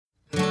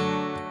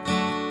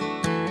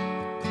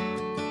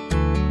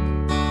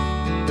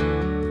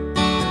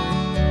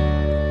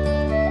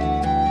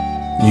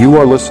You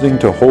are listening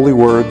to Holy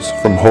Words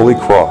from Holy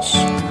Cross,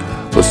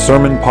 the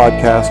sermon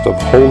podcast of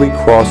Holy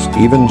Cross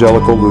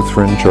Evangelical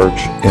Lutheran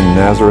Church in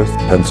Nazareth,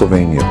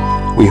 Pennsylvania.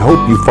 We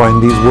hope you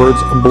find these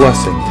words a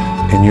blessing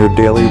in your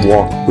daily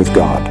walk with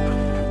God.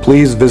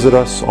 Please visit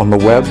us on the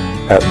web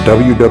at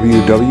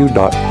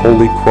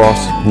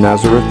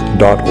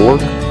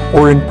www.holycrossnazareth.org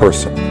or in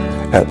person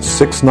at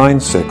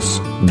 696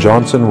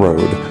 Johnson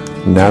Road,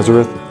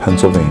 Nazareth,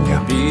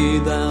 Pennsylvania. Be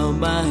thou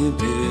my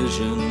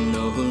vision,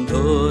 O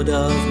Lord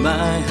of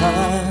my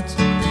heart.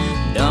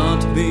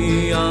 Not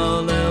be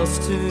all else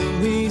to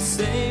me,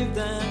 save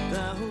that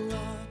thou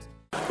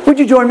art. Would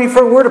you join me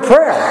for a word of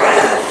prayer?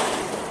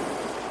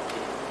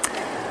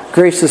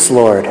 Gracious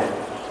Lord,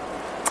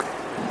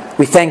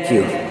 we thank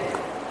you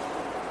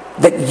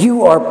that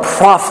you are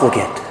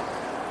profligate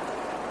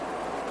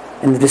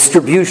in the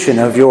distribution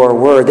of your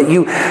word, that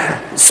you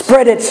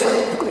spread it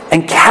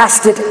and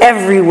cast it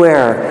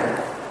everywhere.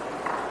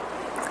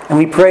 And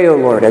we pray, O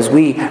Lord, as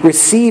we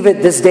receive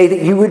it this day,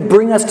 that you would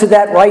bring us to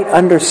that right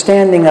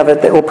understanding of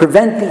it that will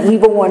prevent the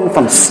evil one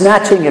from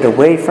snatching it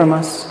away from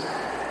us,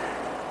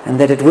 and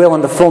that it will, in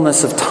the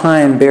fullness of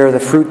time, bear the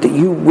fruit that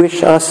you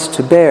wish us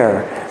to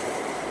bear.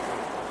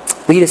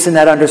 Lead us in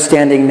that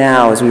understanding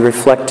now as we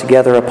reflect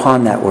together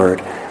upon that word.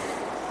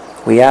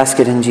 We ask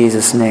it in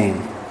Jesus'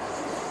 name.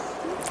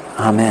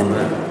 Amen.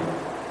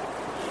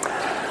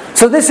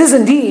 So this is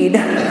indeed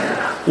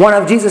one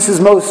of Jesus'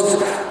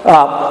 most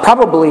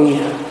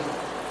probably,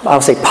 I'll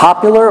say,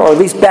 popular, or at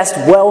least best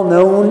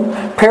well-known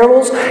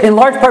parables, in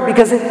large part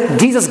because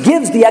Jesus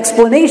gives the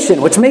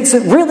explanation, which makes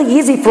it really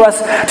easy for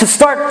us to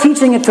start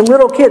teaching it to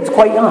little kids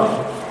quite young.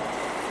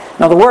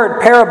 Now, the word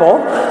parable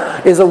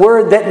is a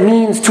word that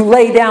means to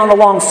lay down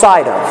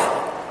alongside of.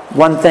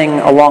 One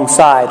thing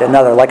alongside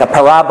another, like a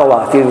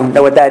parabola, if you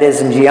know what that is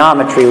in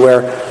geometry,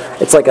 where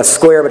it's like a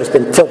square but it's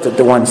been tilted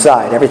to one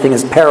side. Everything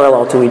is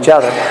parallel to each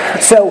other.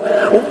 So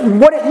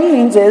what it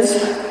means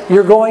is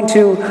you're going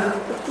to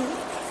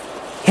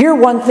hear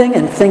one thing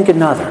and think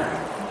another.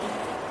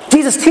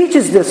 Jesus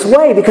teaches this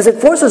way because it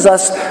forces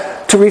us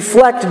to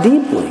reflect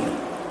deeply.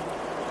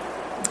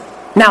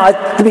 Now,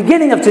 at the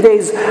beginning of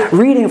today's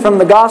reading from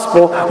the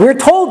Gospel, we're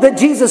told that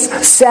Jesus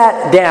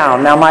sat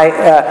down. Now,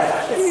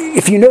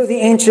 if you know the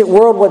ancient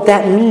world, what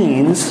that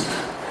means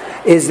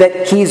is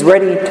that he's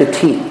ready to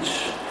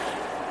teach.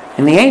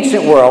 In the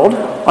ancient world,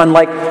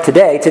 unlike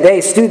today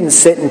students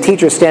sit and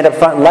teachers stand up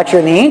front and lecture.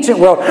 In the ancient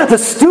world, the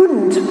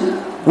student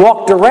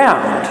walked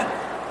around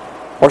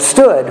or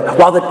stood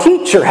while the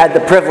teacher had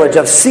the privilege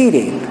of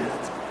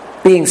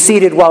being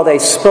seated while they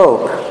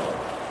spoke.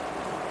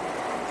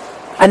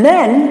 And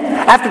then,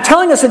 after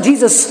telling us that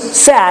Jesus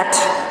sat,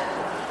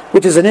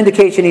 which is an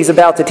indication he's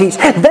about to teach,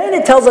 then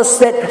it tells us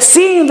that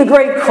seeing the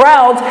great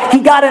crowds,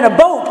 he got in a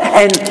boat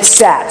and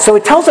sat. So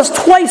it tells us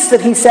twice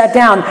that he sat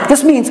down.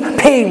 This means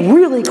pay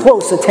really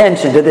close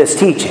attention to this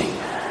teaching.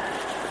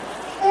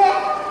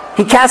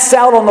 He casts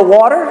out on the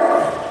water.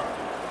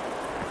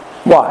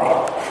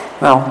 Why?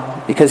 Well,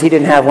 because he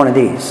didn't have one of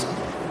these.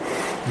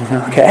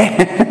 Okay?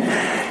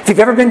 If you've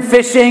ever been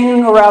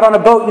fishing or out on a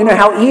boat, you know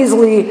how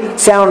easily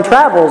sound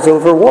travels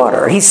over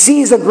water. He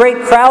sees a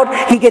great crowd,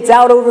 he gets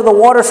out over the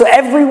water so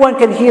everyone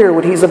can hear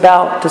what he's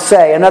about to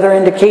say. Another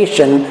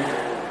indication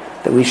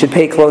that we should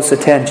pay close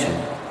attention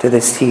to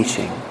this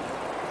teaching.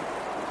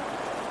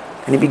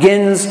 And he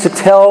begins to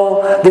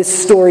tell this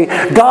story.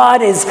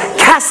 God is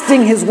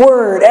casting his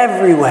word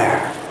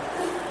everywhere.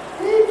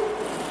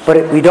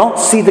 But we don't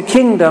see the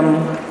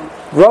kingdom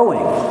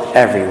growing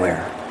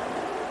everywhere.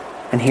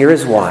 And here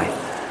is why.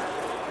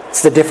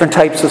 It's the different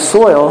types of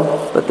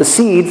soil that the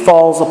seed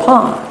falls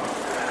upon.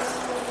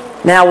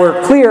 Now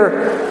we're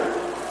clear,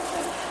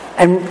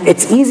 and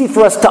it's easy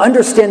for us to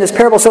understand this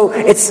parable. So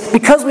it's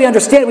because we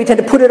understand it, we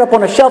tend to put it up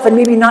on a shelf and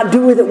maybe not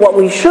do with it what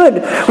we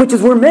should, which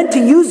is we're meant to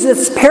use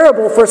this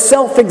parable for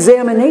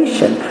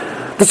self-examination.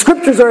 The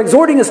scriptures are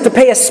exhorting us to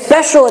pay a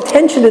special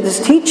attention to this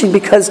teaching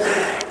because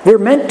we're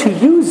meant to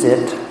use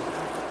it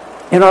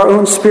in our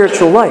own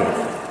spiritual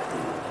life.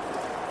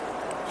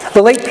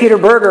 The late Peter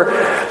Berger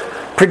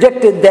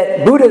predicted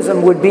that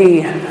Buddhism would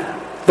be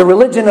the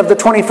religion of the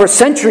 21st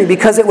century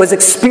because it was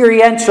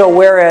experiential,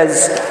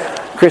 whereas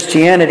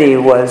Christianity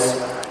was,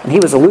 and he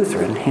was a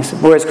Lutheran, he said,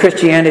 whereas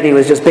Christianity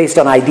was just based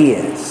on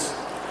ideas.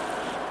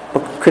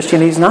 But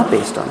Christianity is not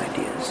based on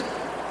ideas.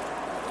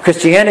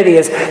 Christianity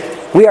is,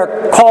 we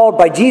are called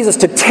by Jesus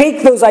to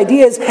take those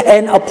ideas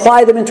and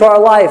apply them into our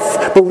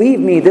life. Believe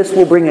me, this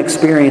will bring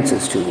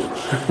experiences to you.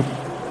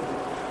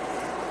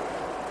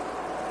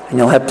 And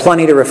you'll have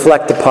plenty to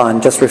reflect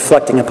upon, just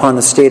reflecting upon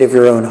the state of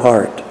your own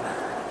heart.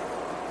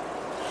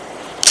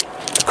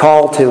 The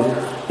call to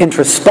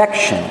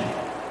introspection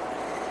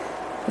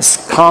is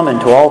common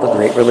to all the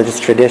great religious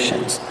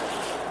traditions.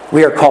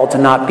 We are called to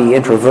not be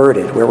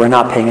introverted, where we're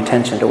not paying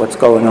attention to what's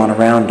going on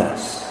around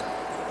us.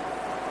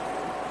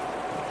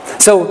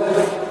 So,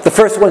 the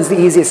first one's the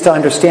easiest to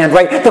understand,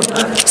 right?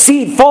 The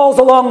seed falls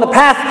along the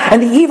path,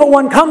 and the evil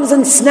one comes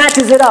and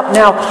snatches it up.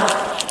 Now,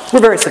 we're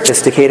very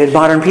sophisticated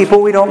modern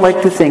people. We don't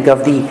like to think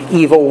of the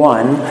evil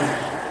one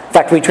In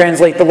fact, we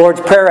translate the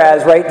Lord's Prayer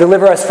as, right,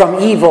 deliver us from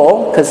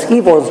evil, because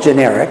evil is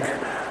generic.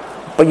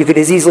 But you could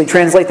as easily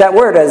translate that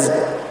word as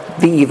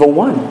the evil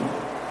one.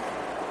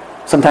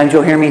 Sometimes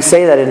you'll hear me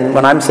say that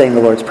when I'm saying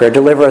the Lord's Prayer,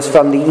 deliver us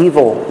from the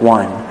evil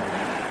one.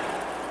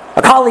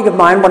 A colleague of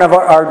mine, one of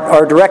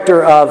our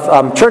director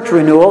of church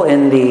renewal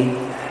in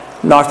the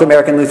North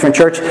American Lutheran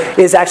Church,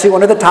 is actually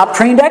one of the top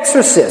trained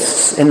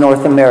exorcists in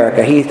North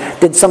America. He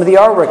did some of the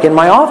artwork in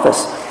my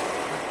office.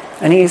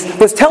 And he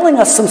was telling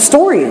us some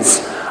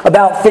stories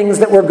about things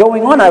that were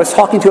going on. I was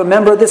talking to a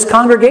member of this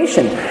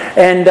congregation,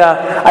 and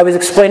I was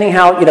explaining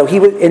how, he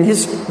was in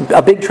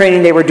a big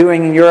training they were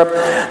doing in Europe.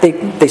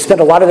 They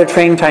spent a lot of their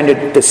training trying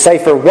to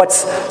decipher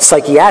what's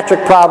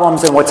psychiatric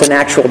problems and what's an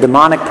actual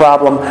demonic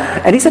problem.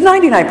 And he said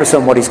 99%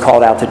 of what he's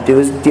called out to do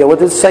is deal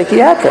with his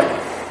psychiatric.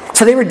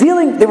 So they were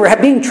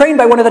being trained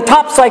by one of the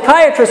top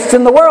psychiatrists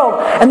in the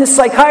world. And this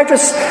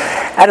psychiatrist,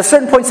 at a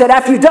certain point, said,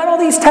 after you've done all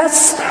these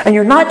tests and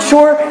you're not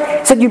sure,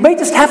 he said, you may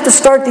just have to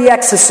start the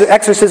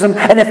exorcism.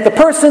 And if the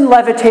person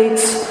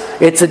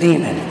levitates, it's a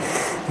demon.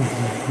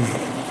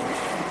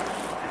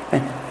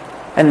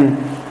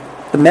 And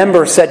the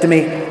member said to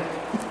me,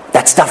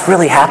 that stuff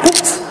really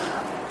happens?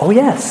 Oh,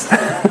 yes.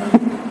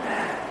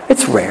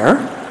 It's rare,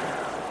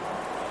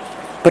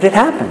 but it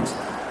happens.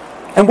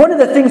 And one of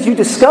the things you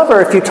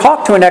discover if you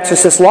talk to an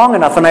exorcist long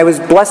enough, and I was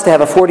blessed to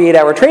have a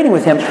 48-hour training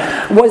with him,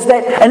 was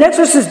that an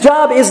exorcist's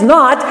job is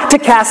not to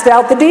cast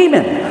out the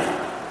demon.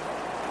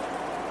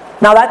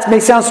 Now that may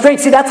sound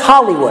strange. See, that's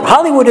Hollywood.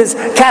 Hollywood is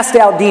cast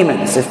out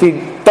demons. If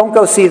you don't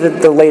go see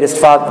the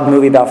latest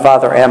movie about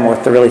Father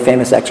Amorth, the really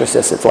famous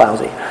exorcist, it's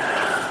lousy.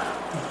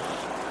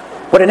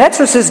 What an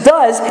exorcist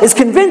does is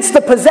convince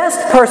the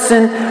possessed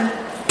person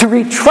to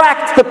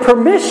retract the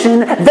permission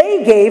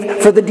they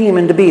gave for the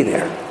demon to be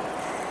there.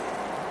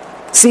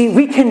 See,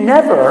 we can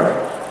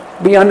never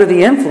be under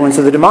the influence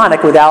of the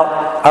demonic without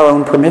our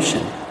own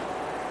permission.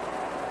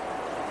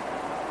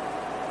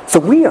 So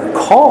we are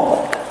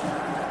called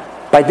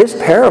by this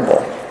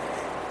parable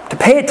to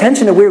pay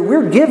attention to where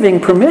we're giving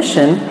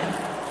permission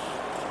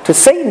to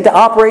Satan to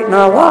operate in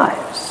our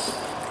lives.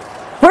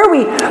 Where are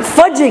we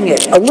fudging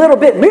it a little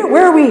bit?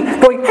 Where are we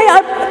going,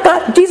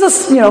 hey,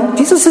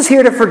 Jesus is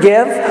here to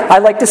forgive. I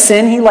like to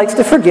sin. He likes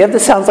to forgive.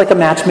 This sounds like a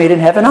match made in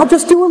heaven. I'll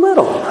just do a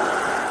little.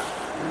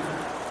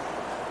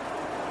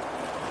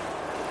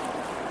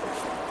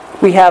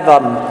 We have,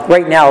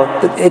 right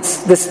now,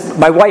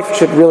 my wife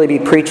should really be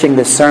preaching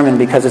this sermon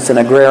because it's an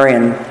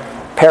agrarian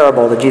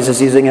parable that Jesus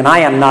is using, and I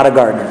am not a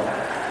gardener.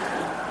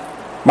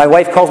 My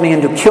wife calls me in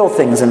to kill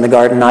things in the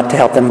garden, not to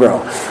help them grow.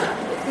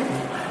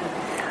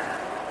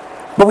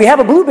 But we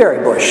have a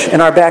blueberry bush in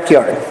our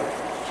backyard.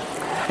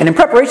 And in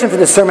preparation for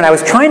this sermon, I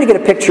was trying to get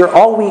a picture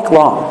all week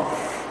long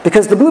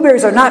because the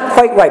blueberries are not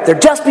quite ripe. They're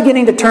just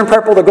beginning to turn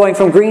purple. They're going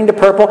from green to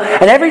purple.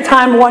 And every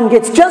time one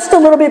gets just a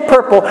little bit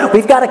purple,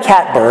 we've got a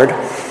catbird.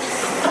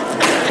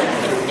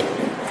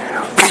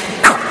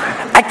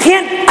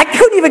 I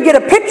couldn't even get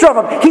a picture of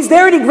him. He's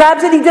there and he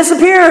grabs it, he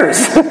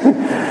disappears.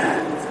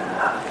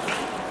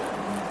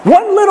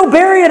 One little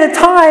berry at a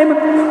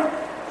time,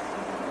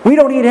 we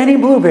don't eat any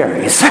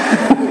blueberries.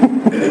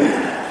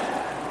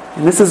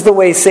 And this is the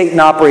way Satan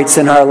operates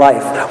in our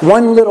life.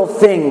 One little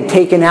thing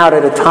taken out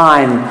at a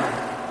time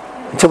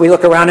until we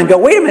look around and go,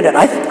 wait a minute,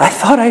 I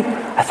thought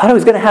I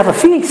was going to have a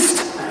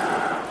feast.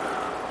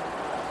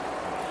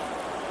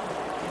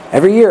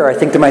 Every year I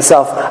think to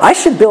myself, I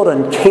should build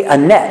a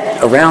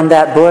net around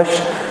that bush.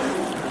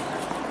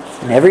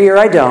 And every year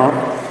I don't.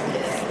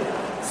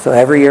 So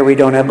every year we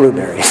don't have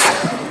blueberries.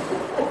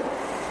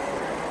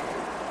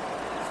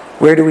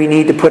 Where do we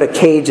need to put a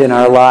cage in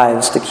our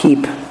lives to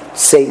keep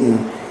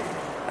Satan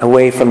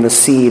away from the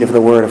seed of the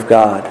Word of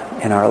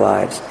God in our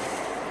lives?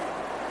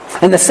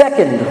 And the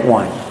second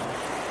one,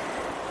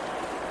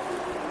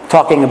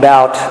 talking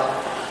about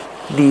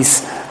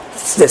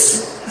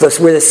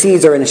where the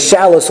seeds are in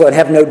shallow soil and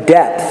have no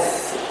depth.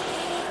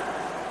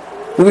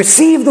 We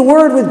receive the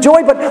Word with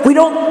joy, but we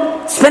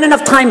don't spend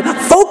enough time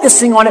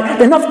focusing on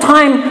it, enough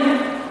time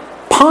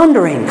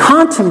pondering,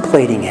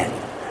 contemplating it,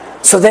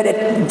 so that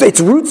its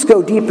roots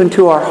go deep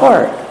into our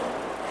heart.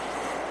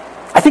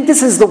 I think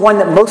this is the one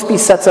that most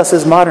besets us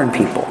as modern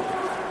people,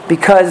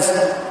 because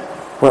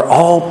we're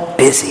all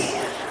busy.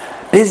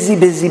 Busy,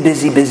 busy,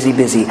 busy, busy,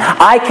 busy.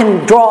 I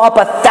can draw up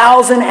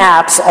 1,000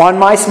 apps on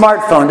my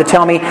smartphone to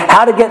tell me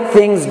how to get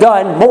things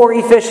done more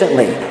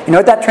efficiently. You know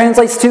what that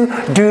translates to?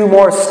 Do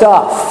more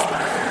stuff.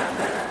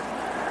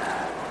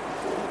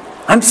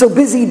 I'm so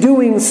busy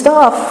doing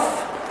stuff,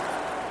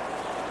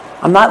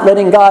 I'm not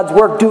letting God's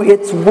Word do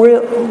its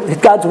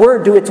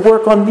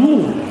work on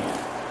me.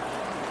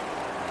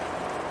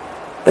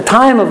 The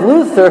time of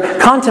Luther,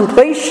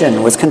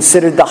 contemplation was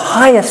considered the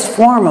highest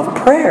form of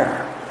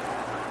prayer.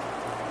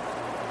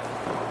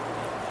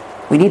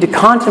 We need to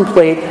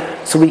contemplate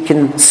so we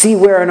can see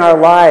where in our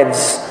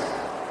lives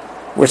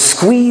we're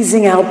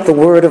squeezing out the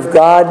Word of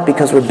God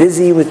because we're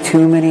busy with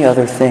too many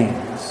other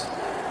things.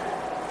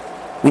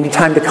 We need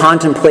time to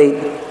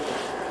contemplate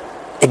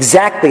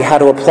exactly how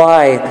to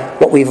apply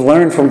what we've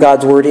learned from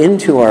God's Word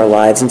into our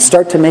lives and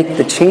start to make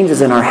the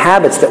changes in our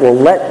habits that will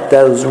let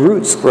those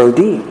roots grow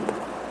deep.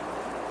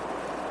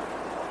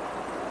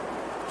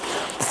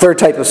 The third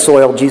type of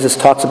soil Jesus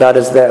talks about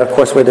is that, of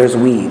course, where there's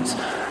weeds.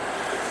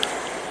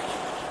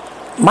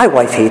 My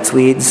wife hates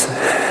weeds.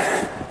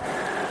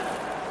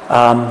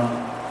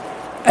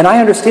 And I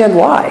understand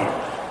why.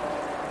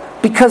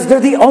 Because they're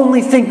the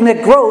only thing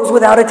that grows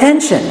without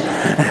attention.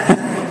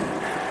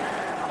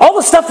 All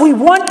the stuff we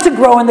want to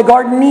grow in the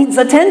garden needs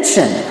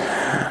attention.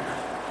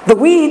 The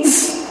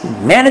weeds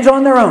manage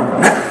on their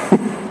own.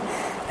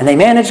 And they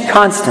manage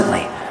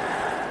constantly.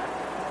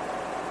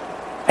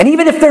 And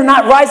even if they're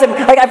not rising,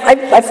 like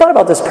I've thought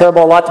about this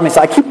parable a lot to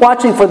myself. I keep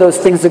watching for those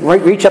things that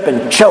reach up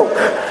and choke,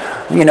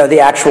 the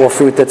actual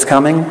fruit that's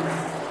coming.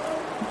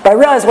 But I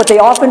realize what they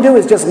often do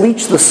is just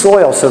leach the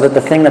soil so that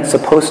the thing that's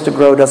supposed to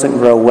grow doesn't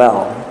grow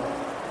well.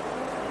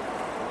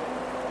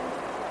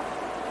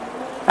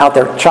 Out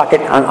there,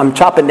 I'm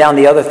chopping down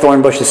the other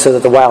thorn bushes so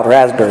that the wild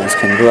raspberries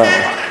can grow.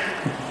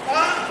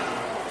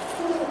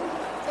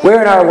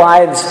 Where in our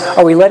lives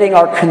are we letting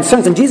our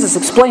concerns, and Jesus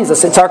explains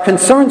this, it's our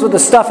concerns with the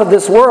stuff of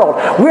this world.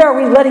 Where are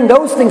we letting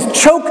those things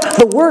choke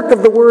the work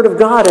of the Word of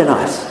God in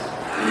us?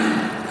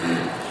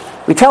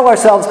 We tell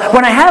ourselves,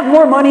 when I have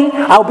more money,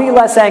 I'll be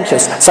less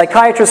anxious.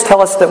 Psychiatrists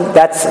tell us that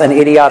that's an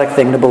idiotic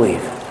thing to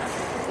believe.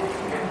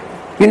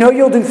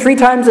 You'll do 3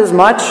 times as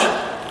much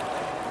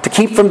to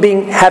keep from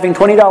having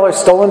 $20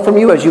 stolen from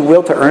you as you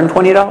will to earn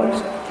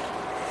 $20?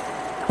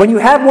 When you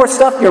have more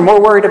stuff, you're more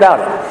worried about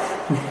it.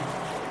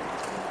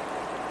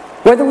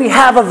 Whether we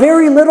have a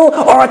very little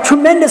or a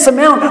tremendous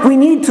amount, we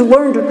need to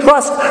learn to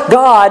trust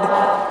God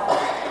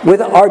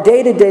with our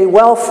day-to-day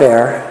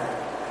welfare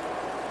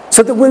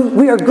so that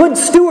we are good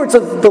stewards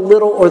of the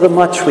little or the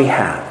much we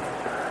have,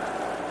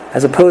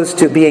 as opposed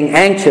to being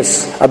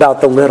anxious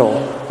about the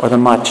little or the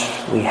much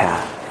we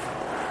have.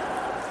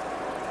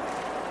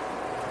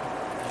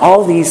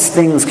 All these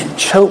things can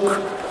choke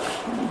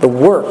the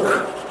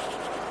work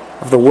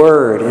of the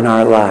Word in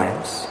our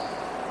lives.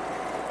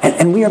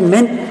 And we are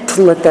meant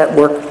to let that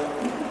work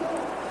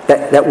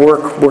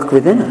work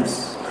within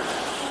us.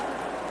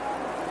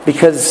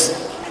 Because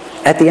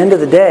at the end of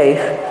the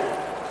day,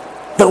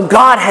 though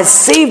God has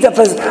saved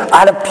us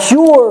out of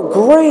pure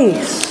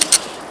grace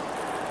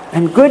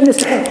and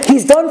goodness,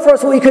 He's done for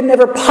us what we could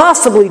never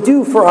possibly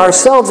do for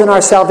ourselves in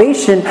our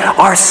salvation.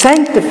 Our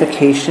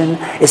sanctification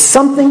is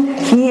something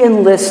He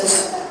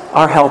enlists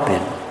our help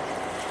in.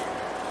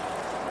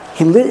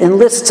 He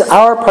enlists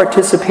our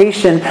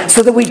participation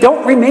so that we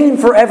don't remain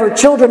forever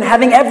children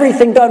having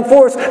everything done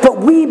for us, but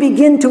we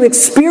begin to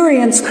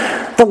experience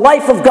the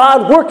life of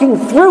God working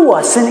through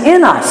us and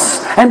in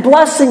us and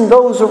blessing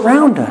those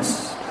around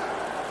us.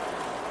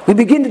 We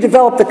begin to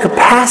develop the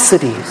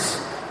capacities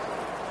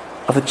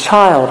of a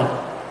child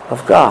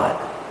of God.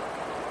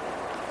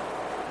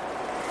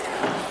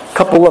 A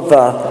couple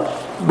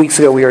of weeks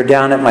ago, we were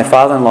down at my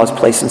father-in-law's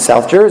place in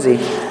South Jersey,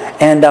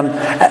 and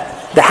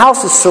the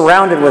house is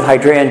surrounded with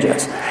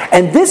hydrangeas.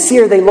 And this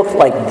year they look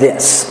like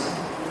this.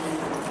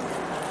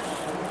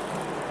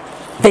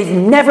 They've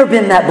never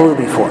been that blue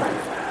before.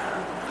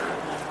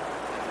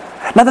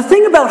 Now the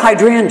thing about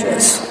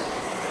hydrangeas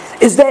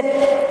is that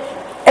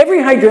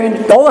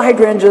all the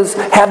hydrangeas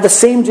have the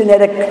same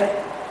genetic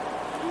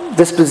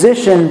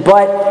disposition,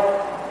 but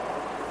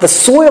the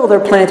soil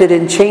they're planted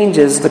in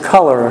changes the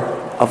color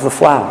of the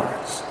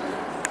flowers.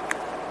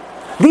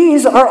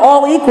 These are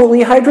all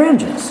equally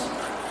hydrangeas.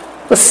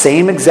 The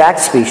same exact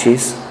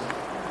species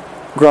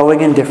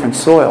growing in different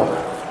soil.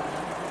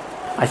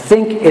 I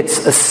think it's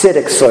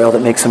acidic soil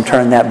that makes them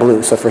turn that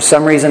blue. So for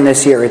some reason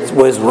this year it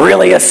was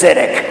really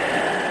acidic.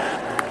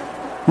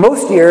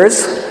 Most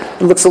years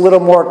it looks a little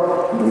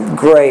more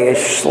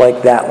grayish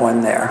like that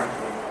one there.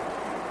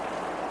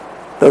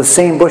 Those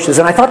same bushes.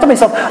 And I thought to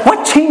myself,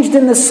 what changed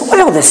in the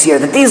soil this year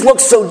that these look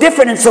so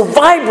different and so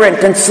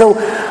vibrant and so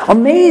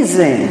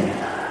amazing?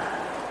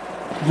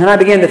 And then I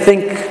began to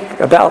think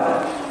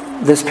about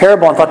this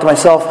parable and thought to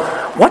myself,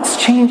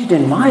 what's changed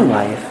in my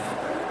life?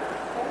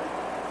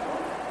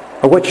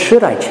 Or what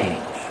should I change?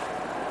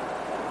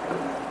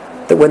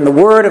 That when the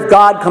Word of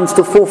God comes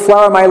to full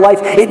flower in my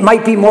life, it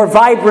might be more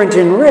vibrant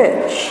and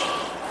rich.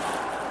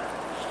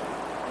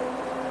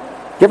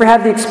 You ever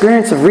have the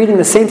experience of reading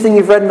the same thing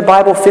you've read in the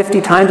Bible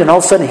 50 times and all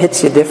of a sudden it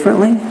hits you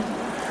differently?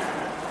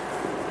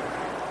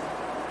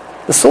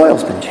 The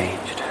soil's been changed.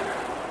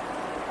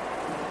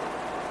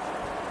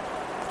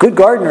 Good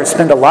gardeners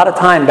spend a lot of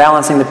time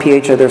balancing the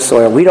pH of their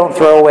soil. We don't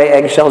throw away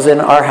eggshells in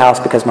our house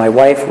because my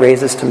wife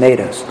raises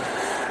tomatoes.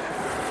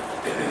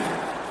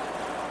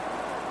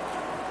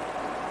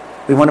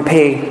 We want to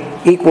pay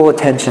equal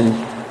attention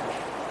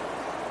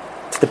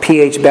to the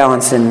pH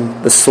balance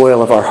in the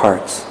soil of our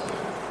hearts.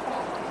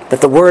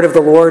 That the word of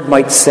the Lord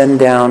might send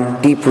down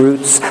deep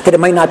roots, that it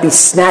might not be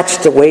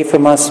snatched away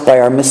from us by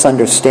our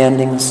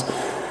misunderstandings,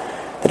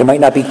 that it might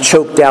not be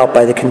choked out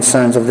by the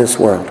concerns of this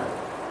world.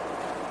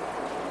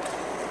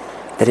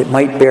 That it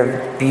might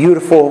bear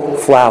beautiful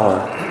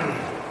flower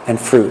and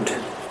fruit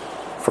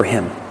for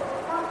Him.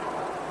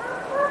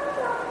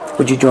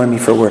 would you join me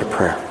for a word of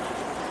prayer?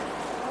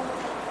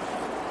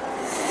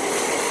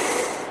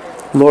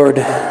 Lord,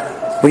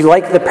 we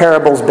like the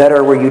parables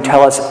better where you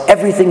tell us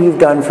everything you've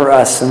done for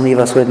us and leave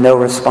us with no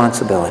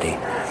responsibility.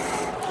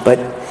 But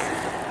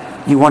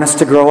you want us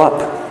to grow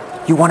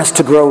up. You want us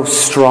to grow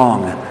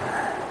strong.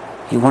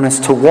 You want us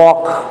to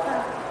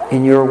walk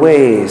in your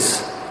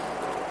ways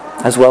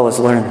as well as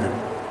learn them.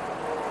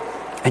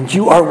 And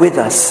you are with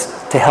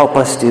us to help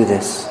us do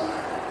this.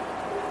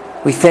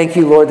 We thank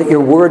you, Lord, that your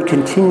word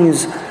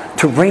continues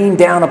to rain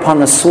down upon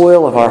the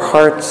soil of our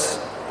hearts.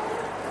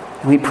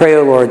 And we pray,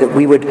 O Lord, that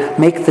we would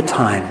make the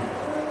time,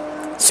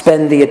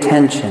 spend the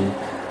attention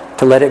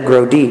to let it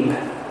grow deep.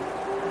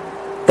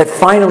 That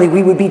finally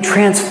we would be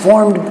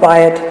transformed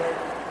by it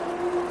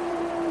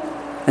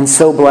and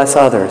so bless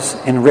others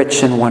in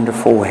rich and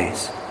wonderful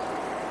ways.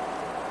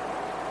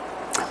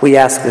 We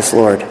ask this,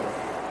 Lord,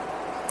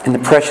 in the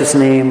precious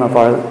name of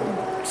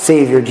our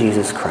Savior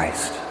Jesus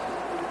Christ.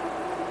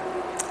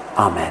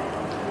 Amen.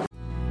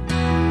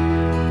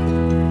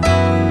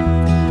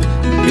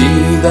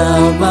 Be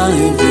thou my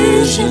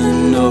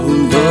vision, O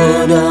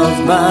Lord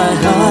of my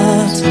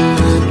heart.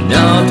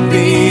 Not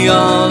be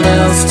all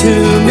else to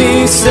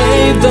me,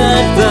 save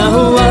that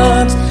thou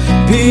art.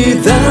 Be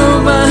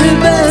thou my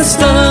best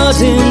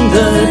art in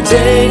the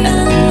day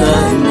and the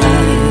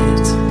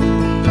night.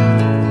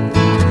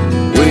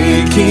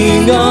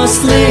 Waking or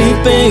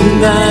sleeping,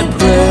 thy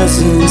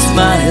presence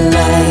my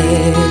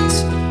light.